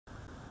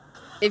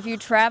If you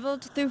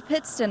traveled through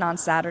Pittston on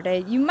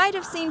Saturday, you might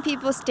have seen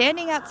people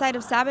standing outside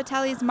of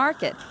Sabatelle's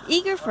market,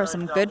 eager for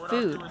some good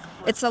food.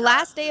 It's the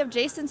last day of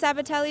Jason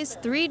Sabatelle's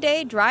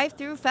 3-day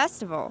drive-thru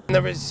festival.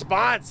 The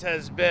response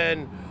has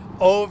been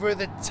over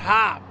the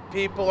top.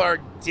 People are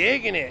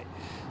digging it.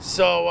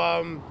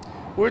 So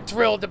we're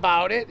thrilled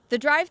about it. The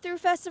drive-thru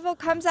festival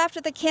comes after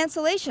the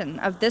cancellation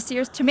of this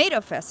year's Tomato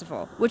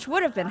Festival, which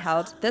would have been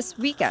held this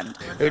weekend.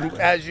 And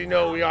as you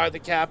know, we are the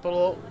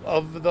capital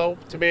of the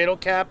tomato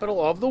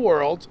capital of the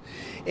world.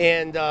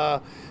 And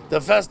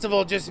the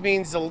festival just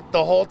means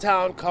the whole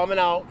town coming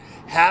out,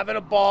 having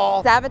a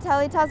ball.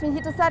 Sabatelle tells me he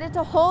decided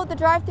to hold the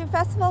drive-thru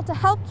festival to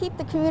help keep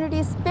the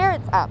community's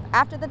spirits up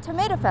after the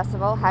Tomato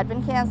Festival had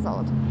been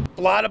canceled.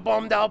 A lot of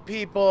bummed out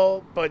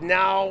people, but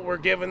now we're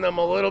giving them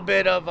a little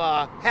bit of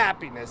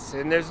happiness,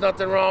 and there's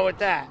nothing wrong with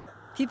that.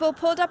 People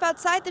pulled up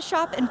outside the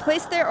shop and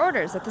placed their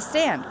orders at the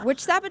stand, which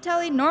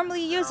Sabatelle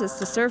normally uses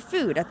to serve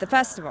food at the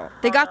festival.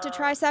 They got to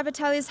try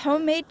Sabatelle's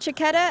homemade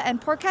cicchetta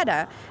and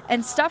porchetta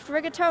and stuffed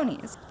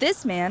rigatonis.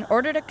 This man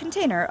ordered a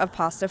container of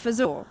pasta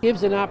fazool.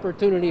 Gives an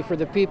opportunity for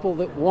the people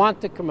that want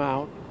to come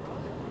out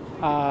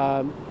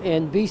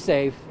and be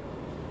safe,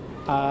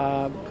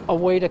 a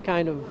way to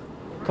kind of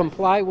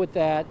comply with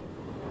that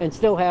and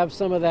still have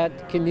some of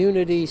that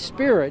community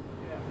spirit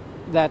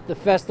that the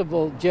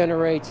festival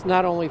generates,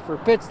 not only for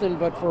Pittston,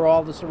 but for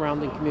all the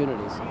surrounding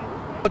communities.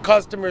 The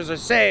customers are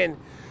saying,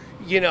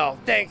 you know,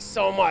 thanks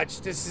so much.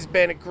 This has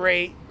been a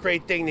great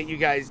thing that you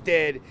guys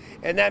did,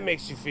 and that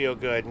makes you feel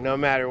good no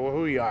matter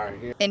who you are.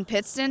 In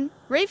Pittston,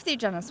 Revthi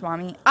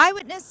Janaswamy,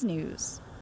 Eyewitness News.